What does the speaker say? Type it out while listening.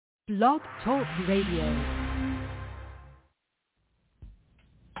Blog Talk Radio.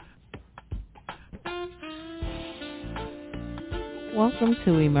 Welcome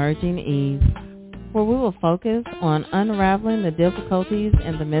to Emerging Ease, where we will focus on unraveling the difficulties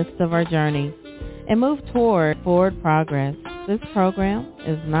in the midst of our journey and move toward forward progress. This program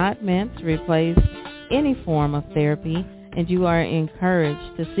is not meant to replace any form of therapy, and you are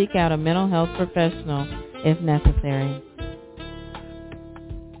encouraged to seek out a mental health professional if necessary.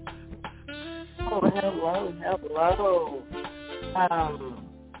 Hello.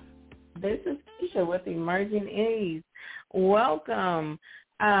 This is Keisha with Emerging Ease. Welcome.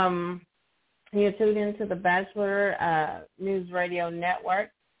 You're tuned into the Batchelor News Radio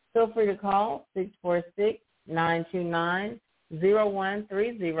Network. Feel free to call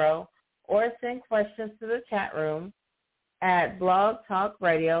 646-929-0130 or send questions to the chat room at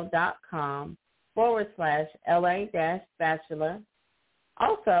blogtalkradio.com/LA-Batchelor.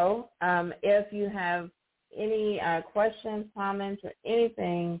 Also, if you have any questions, comments, or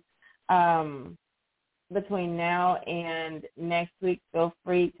anything between now and next week, feel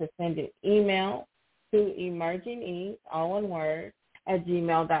free to send an email to emergingease, all one word,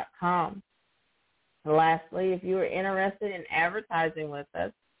 @gmail.com. Lastly, if you are interested in advertising with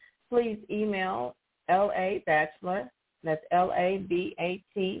us, please email LA-Batchelor, that's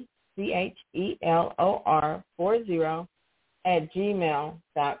LABATCHELOR40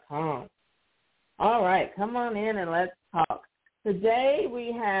 @gmail.com. All right, come on in and let's talk. Today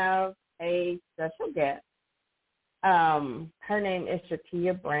we have a special guest. Her name is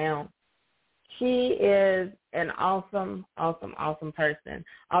Shakia Brown. She is an awesome person.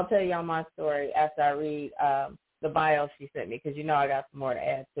 I'll tell y'all my story after I read the bio she sent me, because you know I got some more to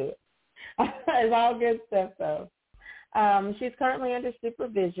add to it. It's all good stuff, though. She's currently under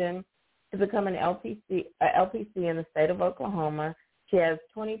supervision to become an LPC in the state of Oklahoma. She has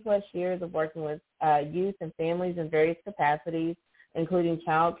 20-plus years of working with youth and families in various capacities, including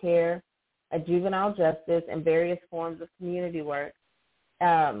child care, juvenile justice, and various forms of community work.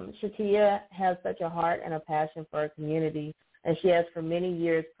 Shakia has such a heart and a passion for her community, and she has for many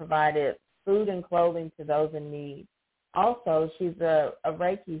years provided food and clothing to those in need. Also, she's a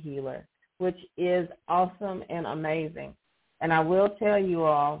Reiki healer, which is awesome and amazing. And I will tell you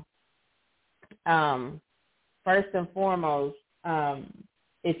all, first and foremost,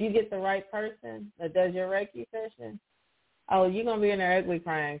 if you get the right person that does your Reiki session, you're going to be in there ugly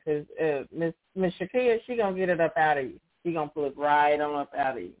crying, because Miss Shakia, she's going to get it up out of you. She's going to pull it right on up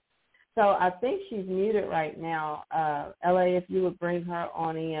out of you. So I think she's muted right now. LA, if you would bring her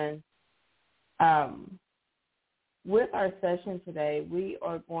on in. With our session today, we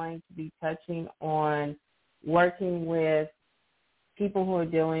are going to be touching on working with people who are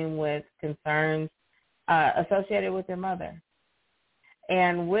dealing with concerns associated with their mother.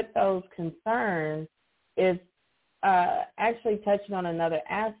 And with those concerns, it's actually touching on another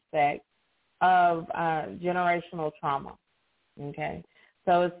aspect of generational trauma. Okay,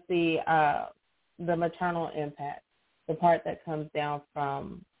 so it's the maternal impact, the part that comes down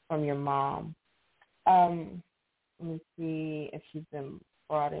from your mom. Let me see if she's been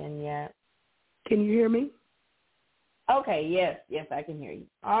brought in yet. Can you hear me? Okay, yes, I can hear you.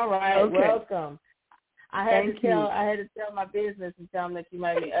 All right, okay. Welcome. I had to tell my business and tell them that you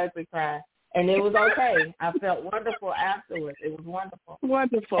made me ugly cry. And it was okay. I felt wonderful afterwards. It was wonderful.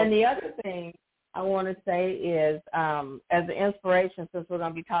 Wonderful. And the other thing I want to say is, as an inspiration, since we're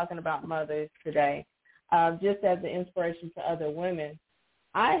going to be talking about mothers today, just as an inspiration to other women,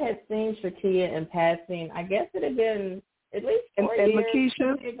 I had seen Shakia in passing. I guess it had been at least 4 years. And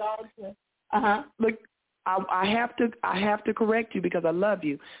Keisha, look, I have to correct you because I love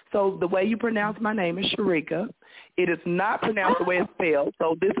you. So the way you pronounce my name is Sharika. It is not pronounced the way it's spelled.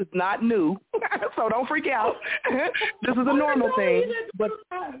 So this is not new. So don't freak out. This is a normal thing. But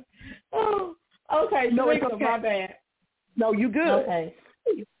okay, no, Sharika, it's okay. My bad. No, you good. Okay.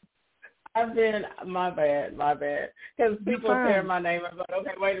 My bad. Because people hear my name and go,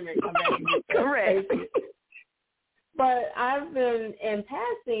 okay, wait a minute, come back and get that. Correct. But I've been in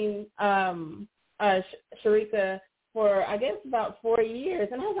passing Sharika for, I guess, about 4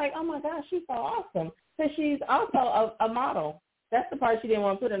 years. And I was like, oh, my gosh, she's so awesome. Because she's also a model. That's the part she didn't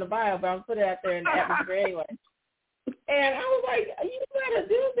want to put in the bio, but I'm putting it out there in the atmosphere anyway. And I was like, you got to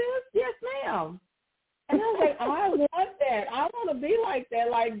do this? Yes, ma'am. And I was like, oh, I want that. I want to be like that.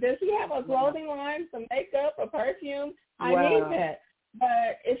 Like, does she have a clothing line, some makeup, a perfume? I need that.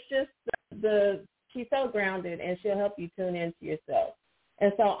 But it's just she's so grounded, and she'll help you tune into yourself.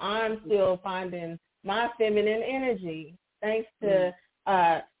 And so I'm still finding my feminine energy thanks to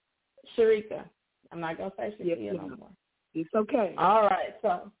Sharika. I'm not going to say Shakia no more. It's okay. All right.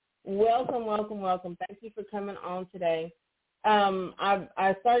 So welcome, welcome, welcome. Thank you for coming on today.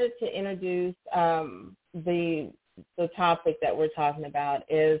 I started to introduce the topic that we're talking about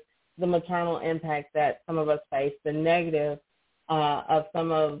is the maternal impact that some of us face, the negative of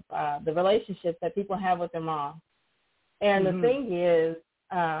some of the relationships that people have with their mom. And the thing is,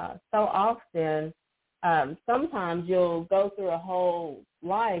 so often, sometimes you'll go through a whole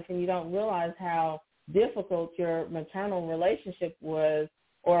life and you don't realize how difficult your maternal relationship was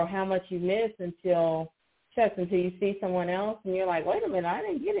or how much you missed until you see someone else and you're like, wait a minute, I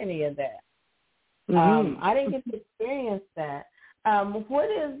didn't get any of that. I didn't get to experience that. What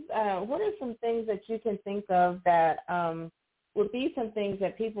are some things that you can think of that would be some things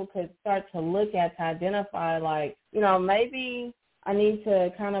that people could start to look at to identify, like, maybe I need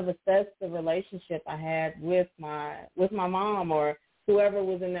to kind of assess the relationship I had with my mom or whoever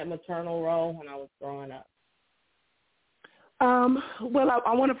was in that maternal role when I was growing up? Well,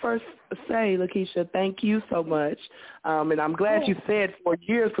 I want to first say, Lakeisha, thank you so much. And I'm glad you said 4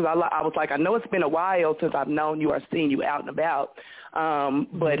 years because I was like, I know it's been a while since I've known you or seen you out and about.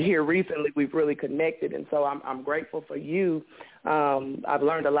 But here recently we've really connected, and so I'm grateful for you. I've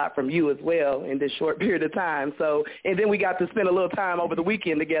learned a lot from you as well in this short period of time. So, and then we got to spend a little time over the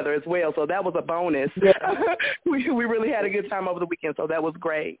weekend together as well. So that was a bonus. Yeah. we really had a good time over the weekend, so that was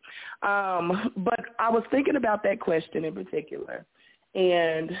great. But I was thinking about that question in particular,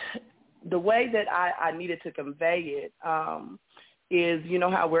 and the way that I needed to convey it is,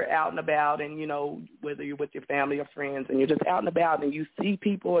 how we're out and about and, whether you're with your family or friends and you're just out and about and you see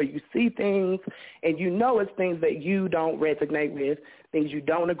people or you see things and it's things that you don't resonate with, things you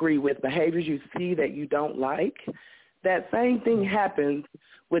don't agree with, behaviors you see that you don't like. That same thing happens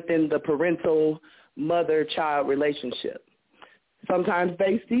within the parental mother-child relationship. Sometimes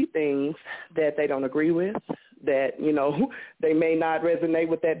they see things that they don't agree with, that, they may not resonate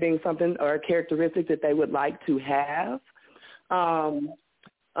with that being something or a characteristic that they would like to have.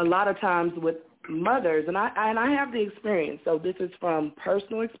 A lot of times with mothers, and I have the experience, so this is from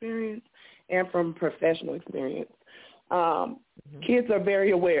personal experience and from professional experience. Kids are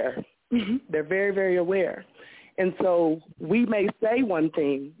very aware. They're very, very aware. And so we may say one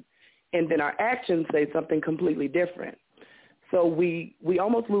thing, and then our actions say something completely different. So we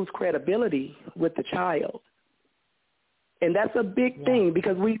almost lose credibility with the child. And that's a big thing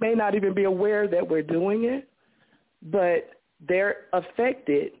because we may not even be aware that we're doing it, but they're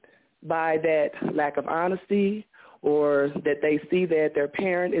affected by that lack of honesty or that they see that their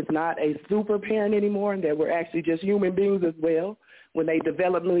parent is not a super parent anymore and that we're actually just human beings as well when they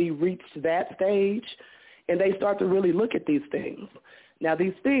developmentally reach that stage, and they start to really look at these things. Now,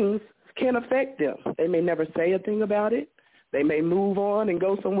 these things can affect them. They may never say a thing about it. They may move on and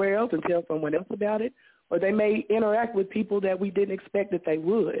go somewhere else and tell someone else about it, or they may interact with people that we didn't expect that they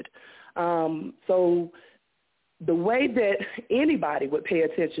would. So the way that anybody would pay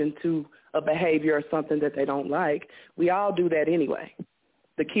attention to a behavior or something that they don't like, we all do that anyway.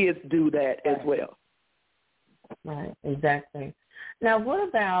 The kids do that as well. Right, exactly. Now, what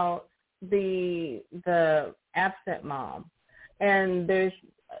about the absent mom? And there's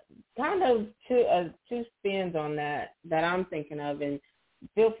kind of two spins on that I'm thinking of, and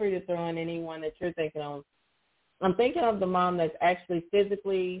feel free to throw in anyone that you're thinking of. I'm thinking of the mom that's actually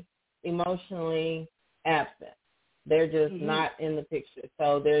physically, emotionally absent. They're just not in the picture.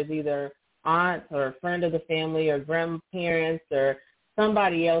 So there's either aunt or a friend of the family or grandparents or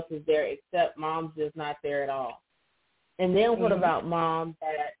somebody else is there except mom's just not there at all. And then what about mom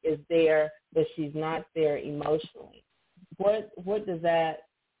that is there but she's not there emotionally? What does that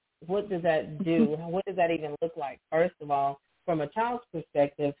do? What does that even look like, first of all, from a child's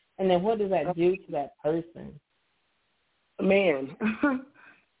perspective? And then what does that do to that person? Man,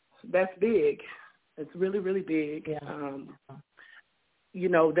 that's big. It's really, really big. Yeah.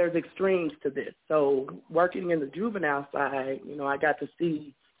 There's extremes to this. So working in the juvenile side, I got to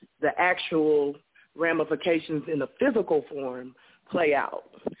see the actual ramifications in the physical form play out.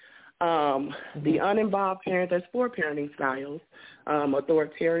 The uninvolved parent, there's 4 parenting styles,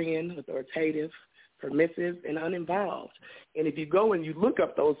 authoritarian, authoritative, permissive, and uninvolved. And if you go and you look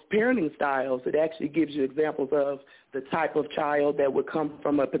up those parenting styles, it actually gives you examples of the type of child that would come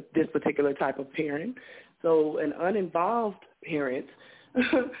from this particular type of parent. So an uninvolved parent,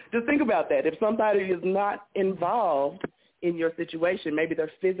 just think about that. If somebody is not involved in your situation, maybe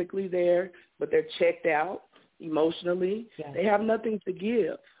they're physically there, but they're checked out emotionally, they have nothing to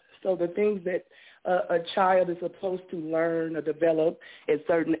give. So the things that a child is supposed to learn or develop at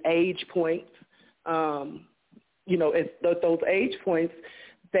certain age points, at those age points,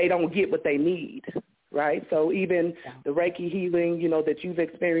 they don't get what they need. right? So even the Reiki healing, that you've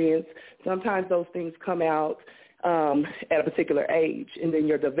experienced, sometimes those things come out at a particular age, and then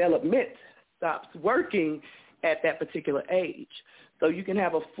your development stops working at that particular age. So you can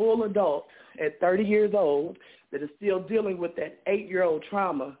have a full adult at 30 years old that is still dealing with that 8-year-old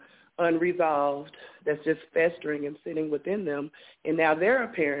trauma unresolved that's just festering and sitting within them, and now they're a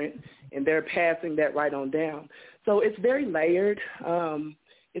parent, and they're passing that right on down. So it's very layered.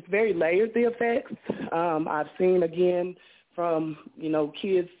 It's very layered, the effects. I've seen, again, from,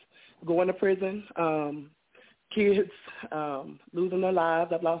 kids going to prison, kids losing their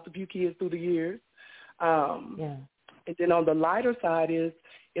lives. I've lost a few kids through the years. And then on the lighter side is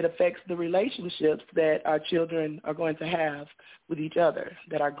it affects the relationships that our children are going to have with each other,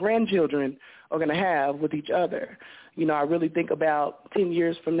 that our grandchildren are going to have with each other. I really think about 10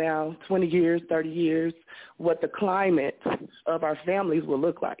 years from now, 20 years, 30 years, what the climate of our families will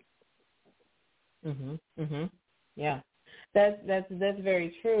look like. Yeah, that's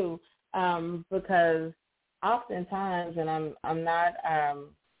very true, because oftentimes, and I'm not,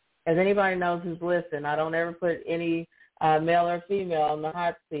 as anybody knows who's listening, I don't ever put any male or female on the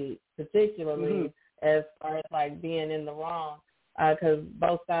hot seat, particularly as far as like being in the wrong, because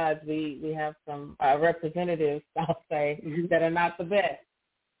both sides we have some representatives, I'll say, that are not the best.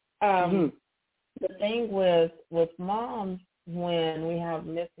 The thing with moms, when we have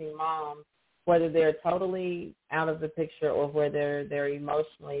missing moms, whether they're totally out of the picture or whether they're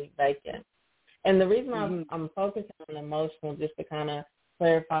emotionally vacant. And the reason I'm focusing on emotional, just to kind of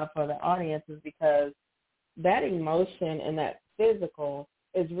clarify for the audience, is because that emotion and that physical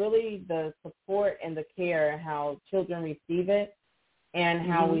is really the support and the care, how children receive it, and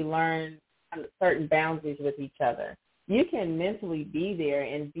how we learn certain boundaries with each other. You can mentally be there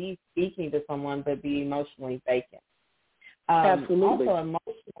and be speaking to someone but be emotionally vacant. Absolutely. Also,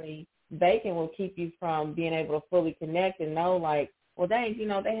 emotionally vacant will keep you from being able to fully connect and know, like, well, dang,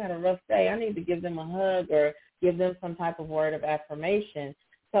 they had a rough day. I need to give them a hug or give them some type of word of affirmation.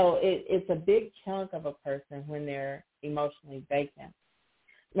 So it's a big chunk of a person when they're emotionally vacant.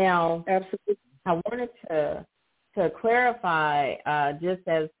 Now, absolutely, I wanted to clarify, just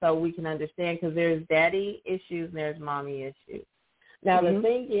as so we can understand, because there's daddy issues and there's mommy issues. Now, the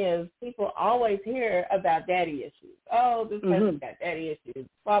thing is, people always hear about daddy issues. Oh, this person's got daddy issues,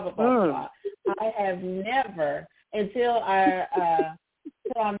 blah, blah, blah, blah. I have never, until I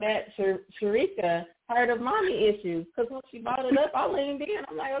met Sharika, heard of mommy issues, because when she brought it up, I leaned in.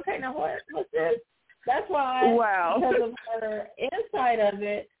 I'm like, okay, now what's this? That's why, because of her insight of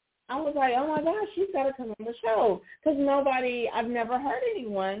it, I was like, oh, my gosh, she's got to come on the show, because I've never heard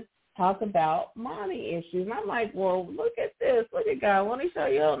anyone talk about mommy issues. And I'm like, well, look at this. Look at God. Let me show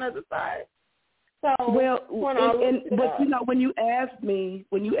you on the other side. So, when you asked me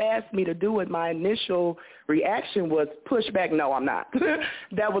to do it, my initial reaction was pushback. No, I'm not.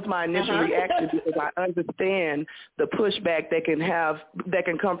 That was my initial reaction, because I understand the pushback that can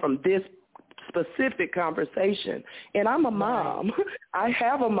come from this specific conversation. And I'm a mom. I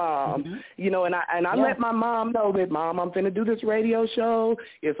have a mom, and I let my mom know that, Mom, I'm going to do this radio show.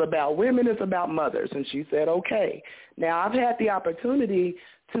 It's about women. It's about mothers. And she said, okay. Now, I've had the opportunity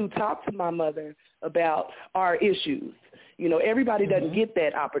to talk to my mother about our issues. Everybody doesn't get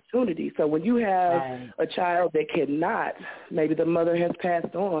that opportunity. So when you have a child that cannot, maybe the mother has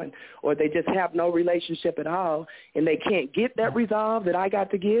passed on, or they just have no relationship at all, and they can't get that resolved that I got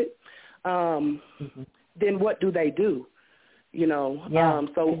to get, then what do they do?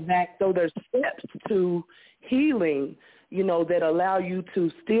 So there's steps to healing, that allow you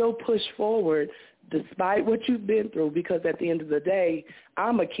to still push forward despite what you've been through, because at the end of the day,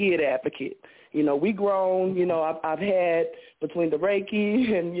 I'm a kid advocate. We grown, I've had, between the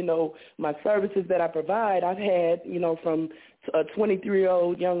Reiki and, my services that I provide, I've had, from a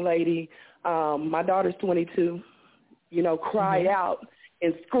 23-year-old young lady, my daughter's 22, cry out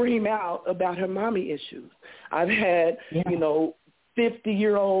and scream out about her mommy issues. I've had,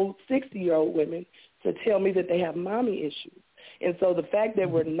 50-year-old, 60-year-old women to tell me that they have mommy issues. And so the fact that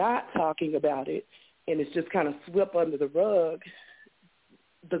we're not talking about it and it's just kind of swept under the rug,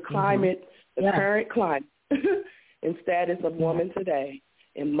 the climate, the current climate and status of women today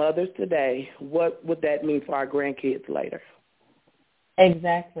and mothers today, what would that mean for our grandkids later?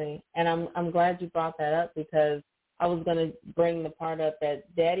 Exactly. And I'm glad you brought that up, because I was going to bring the part up that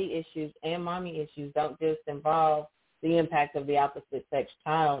daddy issues and mommy issues don't just involve the impact of the opposite sex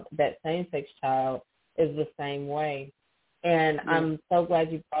child. That same-sex child is the same way. And I'm so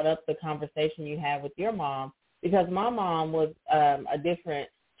glad you brought up the conversation you had with your mom, because my mom was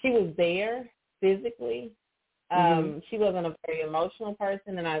she was there physically. She wasn't a very emotional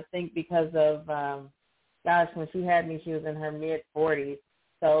person, and I think because of gosh, when she had me, she was in her mid-40s.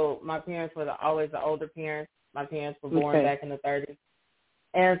 So my parents were always the older parents. My parents were born back in the 30s.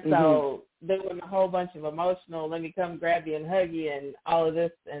 And so there was a whole bunch of emotional, let me come grab you and hug you and all of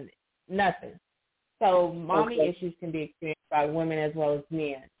this and nothing. So mommy issues can be experienced by women as well as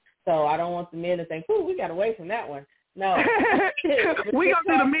men. So I don't want the men to think, "Ooh, we got away from that one." No, we gonna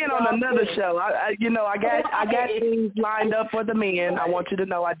do the men on another show. I got things lined up for the men. I want you to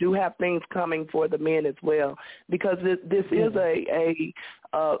know I do have things coming for the men as well, because this is a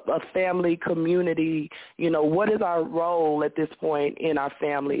family community. You know, what is our role at this point in our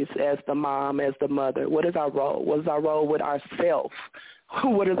families as the mom, as the mother? What is our role? What is our role with ourselves?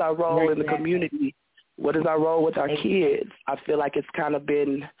 What is our role in the community? What is our role with our kids? I feel like it's kind of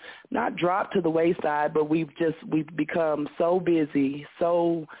been not dropped to the wayside, but we've become so busy,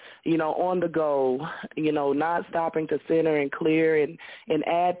 so, on the go, not stopping to center and clear and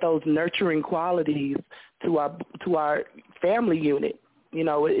add those nurturing qualities to our family unit.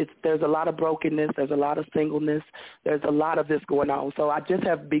 There's a lot of brokenness, there's a lot of singleness, there's a lot of this going on. So I just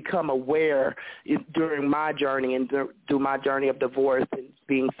have become aware during my journey and through my journey of divorce and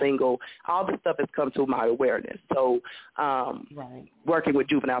being single. All this stuff has come to my awareness. So working with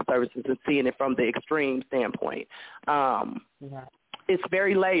juvenile services and seeing it from the extreme standpoint, it's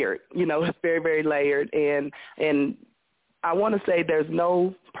very layered. It's very, very layered. And I want to say there's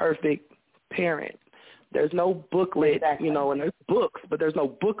no perfect parent. There's no booklet, and there's books, but there's no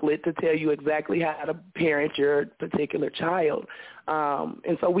booklet to tell you exactly how to parent your particular child.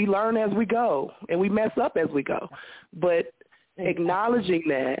 And so we learn as we go, and we mess up as we go. But acknowledging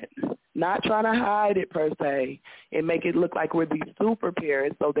that, not trying to hide it per se, and make it look like we're these super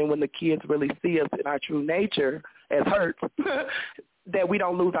parents, so then when the kids really see us in our true nature as hurts, that we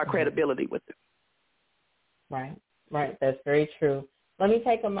don't lose our credibility with them. Right. That's very true. Let me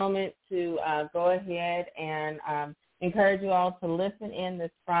take a moment to go ahead and encourage you all to listen in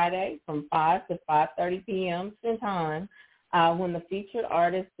this Friday from 5 to 5:30 p.m. Central Time when the featured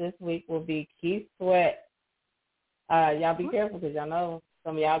artist this week will be Keith Sweat. Y'all be careful because y'all know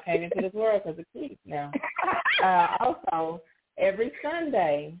some of y'all came into this world because of Keith now. Also, every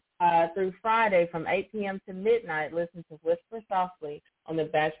Sunday through Friday from 8 p.m. to midnight, listen to Whisper Softly on the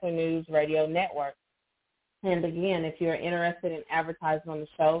Batchelor News Radio Network. And again, if you're interested in advertising on the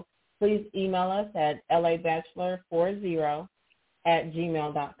show, please email us at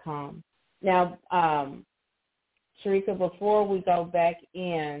labachelor40@gmail.com. Now, Sharika, before we go back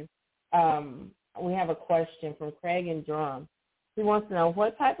in, we have a question from Craig and Drum. He wants to know,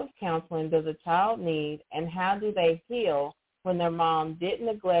 what type of counseling does a child need, and how do they heal when their mom didn't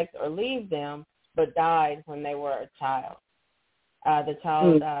neglect or leave them but died when they were a child? The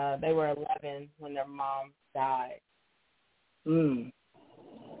child, they were 11 when their mom died.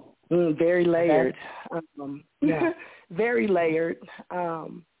 Very layered. Very layered.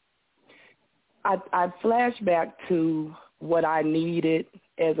 I flash back to what I needed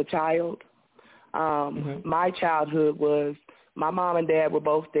as a child. My childhood was, my mom and dad were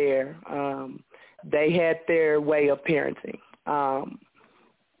both there. They had their way of parenting.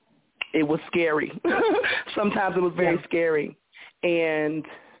 It was scary. Sometimes it was very scary. And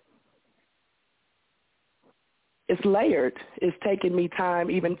it's layered. It's taken me time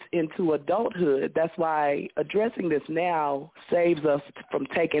even into adulthood. That's why addressing this now saves us from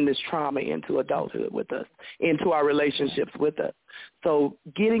taking this trauma into adulthood with us, into our relationships with us. So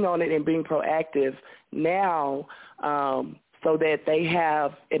getting on it and being proactive now, so that they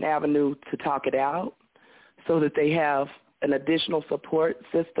have an avenue to talk it out, so that they have an additional support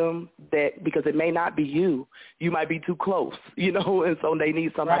system, that because it may not be you might be too close, and so they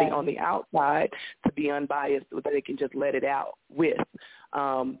need somebody on the outside to be unbiased so that they can just let it out with.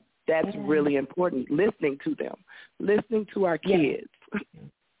 That's really important, listening to them, listening to our kids.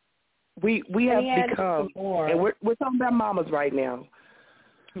 We have become, and we're talking about mamas right now,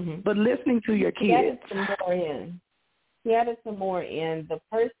 but listening to your kids. He added some more in. The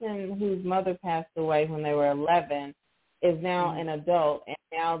person whose mother passed away when they were 11 is now an adult, and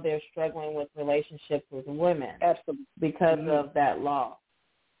now they're struggling with relationships with women. Absolutely. Because of that loss.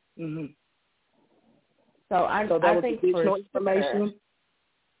 So I think additional information?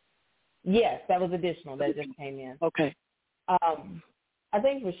 Yes, that was additional. That just came in. Okay. I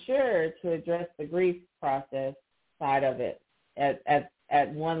think for sure to address the grief process side of it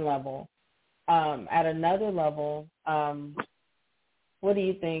at one level. At another level, what do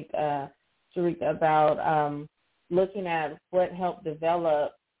you think, Sharika, about looking at what helped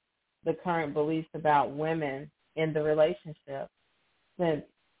develop the current beliefs about women in the relationship? Since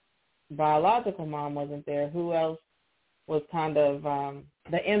biological mom wasn't there, who else was kind of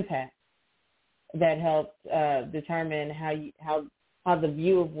the impact that helped determine how the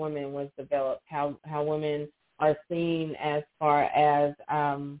view of women was developed, how women are seen as far as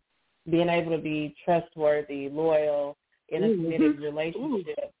being able to be trustworthy, loyal in a committed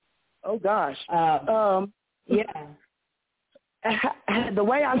relationship. Oh gosh. Yeah. The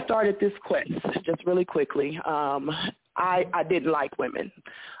way I started this quest, just really quickly, I didn't like women.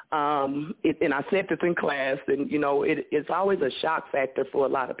 And I said this in class, and, it's always a shock factor for a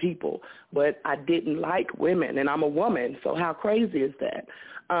lot of people, but I didn't like women, and I'm a woman, so how crazy is that?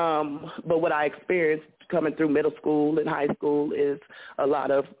 But what I experienced coming through middle school and high school is a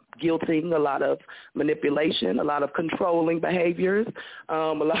lot of guilting, a lot of manipulation, a lot of controlling behaviors,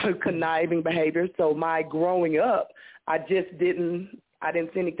 a lot of conniving behaviors. So my growing up, I didn't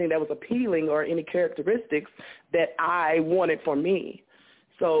see anything that was appealing or any characteristics that I wanted for me.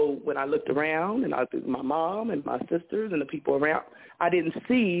 So when I looked around and I looked at my mom and my sisters and the people around, I didn't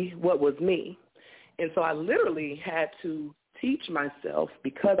see what was me. And so I literally had to teach myself,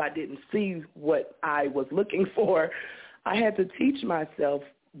 because I didn't see what I was looking for, I had to teach myself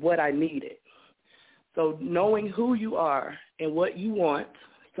what I needed. So knowing who you are and what you want,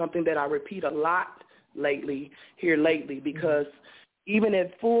 something that I repeat a lot lately, because even as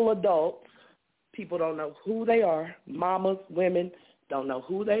full adults, people don't know who they are. Mamas, women don't know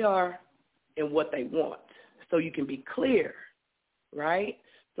who they are and what they want. So you can be clear, right?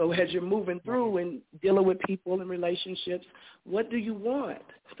 So as you're moving through and dealing with people and relationships, what do you want?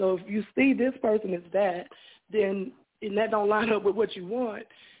 So if you see this person is that, then and that don't line up with what you want,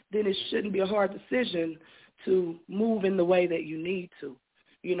 then it shouldn't be a hard decision to move in the way that you need to.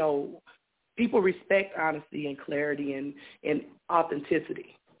 People respect honesty and clarity and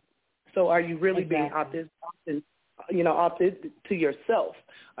authenticity. So are you really being authentic to yourself?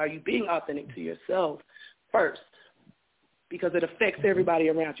 Are you being authentic to yourself first? Because it affects everybody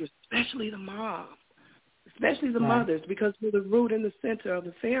around you, especially the mom, especially the mothers, because we're the root and the center of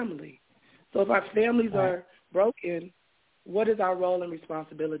the family. So if our families are broken, what is our role and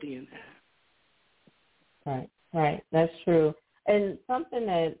responsibility in that? Right. That's true. And something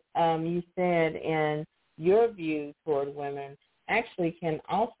that you said in your view toward women actually can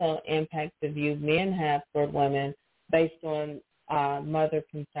also impact the view men have toward women based on mother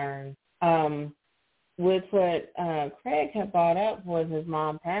concerns. With what Craig had brought up was his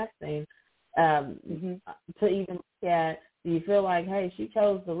mom passing, to even look at, do you feel like, hey, she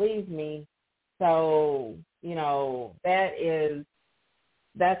chose to leave me, so,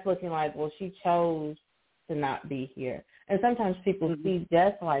 that's looking like, well, she chose to not be here. And sometimes people see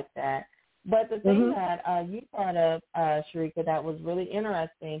death like that. But the thing that you brought up, Sharika, that was really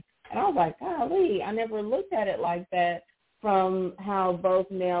interesting, and I was like, golly, I never looked at it like that, from how both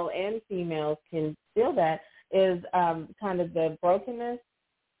male and females can feel that, is kind of the brokenness,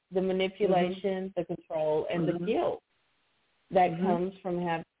 the manipulation, the control, and the guilt that comes from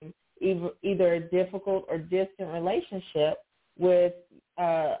having either a difficult or distant relationship with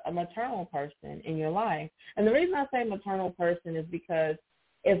a maternal person in your life. And the reason I say maternal person is because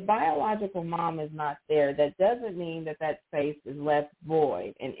if biological mom is not there, that doesn't mean that space is left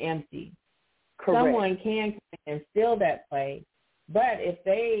void and empty. Correct. Someone can come in and fill that place, but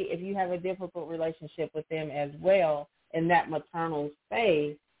if you have a difficult relationship with them as well in that maternal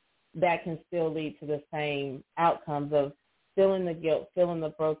space, that can still lead to the same outcomes of feeling the guilt, feeling the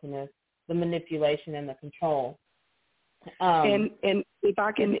brokenness, the manipulation, and the control. And if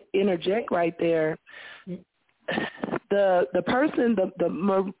I can interject right there, the person,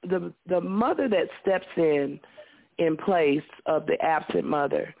 the mother that steps in place of the absent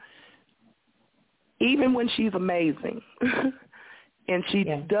mother, even when she's amazing and she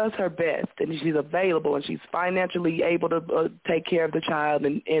does her best and she's available and she's financially able to take care of the child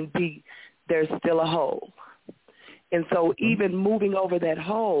and be, there's still a hole. And so even moving over that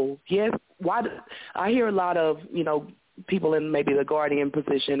hole, I hear a lot of, people in maybe the guardian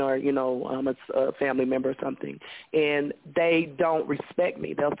position or, a family member or something, and they don't respect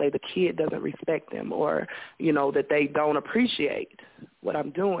me. They'll say the kid doesn't respect them or, that they don't appreciate what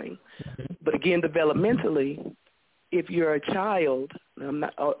I'm doing. But again, developmentally, if you're a child, I'm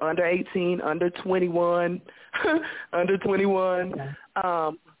not under 18, under 21,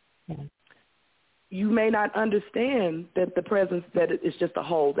 you may not understand that the presence, that it's just a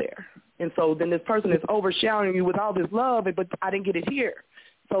hole there. And so then this person is overshadowing you with all this love, but I didn't get it here.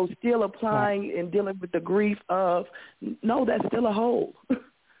 So still applying and dealing with the grief of, no, that's still a hole.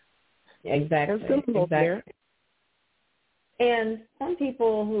 Exactly. There's still a hole there. And some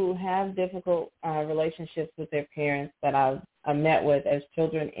people who have difficult relationships with their parents that I've met with as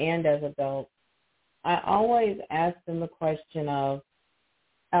children and as adults, I always ask them the question of,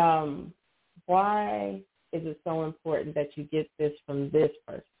 why is it so important that you get this from this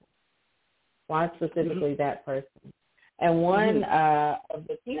person? Why specifically that person? And one of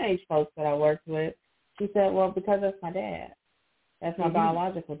the teenage folks that I worked with, she said, well, because that's my dad. That's my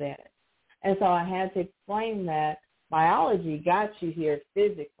biological dad. And so I had to explain that biology got you here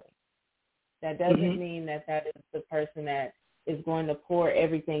physically. That doesn't mean that that is the person that is going to pour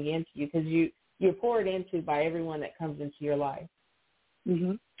everything into you, because you're poured into by everyone that comes into your life.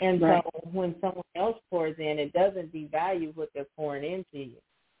 And so when someone else pours in, it doesn't devalue what they're pouring into you.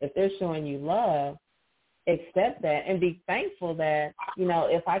 If they're showing you love, accept that and be thankful that, you know,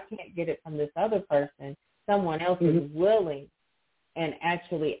 if I can't get it from this other person, someone else is willing and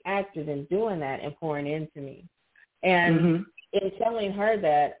actually active in doing that and pouring into me. And in telling her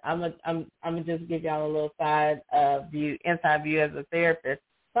that, I'm gonna just give y'all a little inside view as a therapist.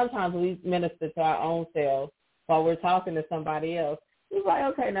 Sometimes we minister to our own selves while we're talking to somebody else. It's like,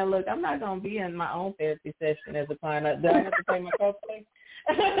 okay, now look, I'm not gonna be in my own therapy session as a client. Do I have to pay my copay?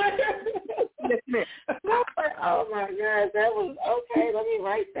 Oh my gosh, that was okay. Let me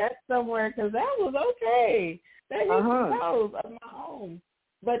write that somewhere, because that was okay. That is composed of my own.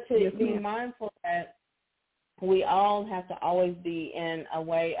 But to be mindful that we all have to always be in a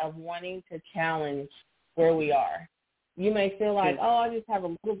way of wanting to challenge where we are. You may feel like, oh, I just have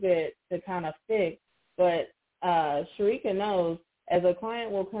a little bit to kind of fix, but Sharika knows, as a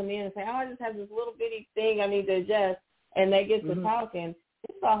client will come in and say, oh, I just have this little bitty thing I need to adjust, and they get to talking,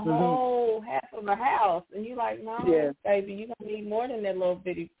 it's a whole half of a house. And you're like, no, baby, you're going to need more than that little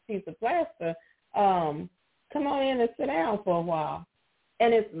bitty piece of plaster. Come on in and sit down for a while.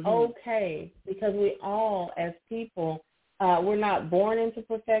 And it's okay, because we all, as people, we're not born into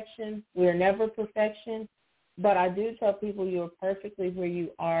perfection. We're never perfection. But I do tell people you're perfectly where you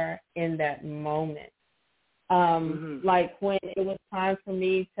are in that moment. Like when it was time for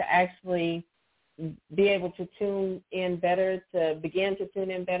me to actually be able to tune in better, to begin to tune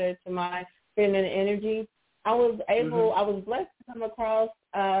in better to my feminine energy, I was blessed to come across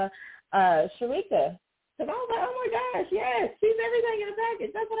Sharika. Because I was like, oh, my gosh, yes, she's everything in a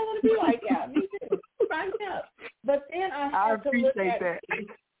package. That's what I want to be like. Yeah, me too. Sign me up. But then I appreciate that.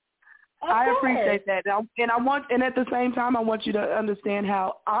 I appreciate that. And at the same time, I want you to understand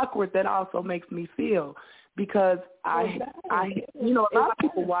how awkward that also makes me feel, because I you know, a lot of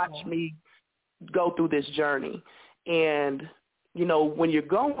people watch me go through this journey, and you know, when you're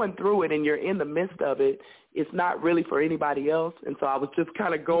going through it and you're in the midst of it, it's not really for anybody else. And so I was just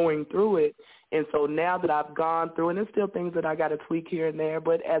kind of going through it. And so now that I've gone through, and there's still things that I got to tweak here and there,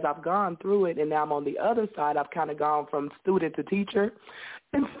 but as I've gone through it and now I'm on the other side, I've kind of gone from student to teacher.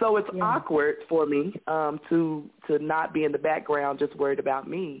 And so it's awkward for me to not be in the background just worried about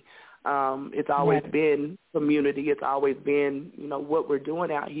me. It's always been community. It's always been, you know, what we're doing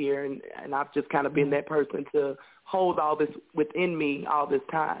out here. And I've just kind of been that person to hold all this within me all this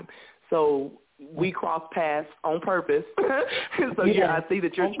time. So we cross paths on purpose. So, I see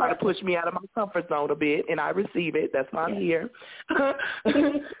that you're trying to push me out of my comfort zone a bit, and I receive it. That's why I'm here.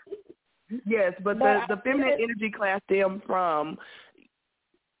 Yes, but the feminine energy class stemmed from,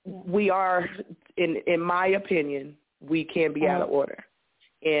 we are, in my opinion, we can be out of order.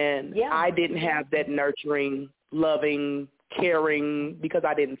 And I didn't have that nurturing, loving, caring, because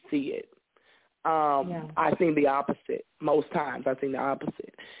I didn't see it. I seen the opposite. Most times I seen the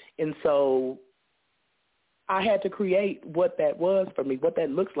opposite. And so I had to create what that was for me, what that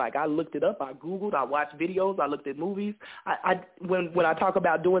looks like. I looked it up. I Googled. I watched videos. I looked at movies. When I talk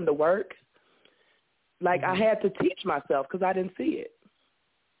about doing the work, like I had to teach myself because I didn't see it.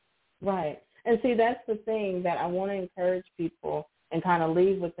 Right. And see, that's the thing that I want to encourage people and kind of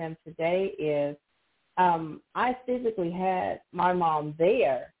leave with them today is I physically had my mom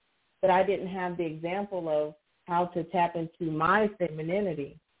there, but I didn't have the example of how to tap into my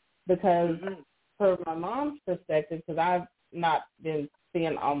femininity, because from my mom's perspective, because I've not been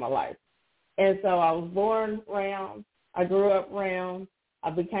seeing all my life. And so I was born round, I grew up round,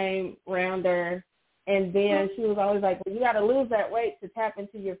 I became rounder, and then she was always like, well, you got to lose that weight to tap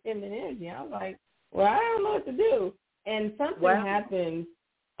into your feminine energy. And I was like, well, I don't know what to do. And something happened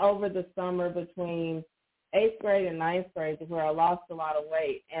over the summer between 8th grade and 9th grade where I lost a lot of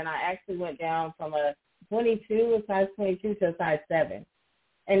weight. And I actually went down from a size 22 to a size 7.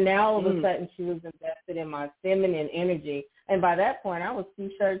 And now all of a sudden she was invested in my feminine energy. And by that point I was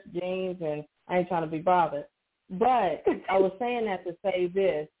T-shirts, jeans, and I ain't trying to be bothered. But I was saying that to say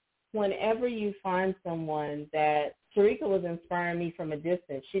this. Whenever you find someone that Sharika was inspiring me from a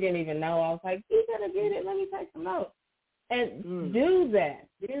distance, she didn't even know. I was like, you gotta get it. Let me take some notes. And do that.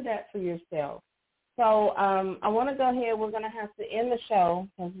 Do that for yourself. So I want to go ahead. We're going to have to end the show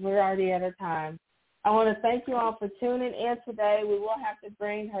because we're already at our time. I want to thank you all for tuning in today. We will have to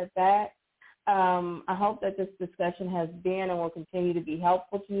bring her back. I hope that this discussion has been and will continue to be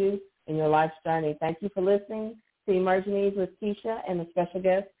helpful to you in your life's journey. Thank you for listening to Emerging Ease with Keisha and the special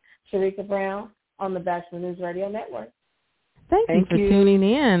guest, Sharika Brown, on the Batchelor News Radio Network. Thank you for tuning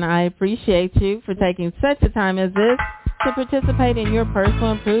in. I appreciate you for taking such a time as this to participate in your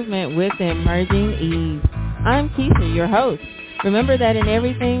personal improvement with Emerging Ease. I'm Keisha, your host. Remember that in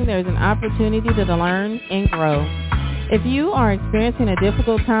everything there's an opportunity to learn and grow. If you are experiencing a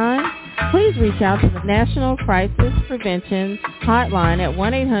difficult time, please reach out to the National Crisis Prevention Hotline at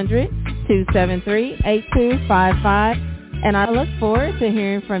 1-800-273-8255. And I look forward to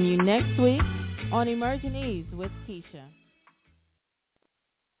hearing from you next week on Emerging Ease with Keisha.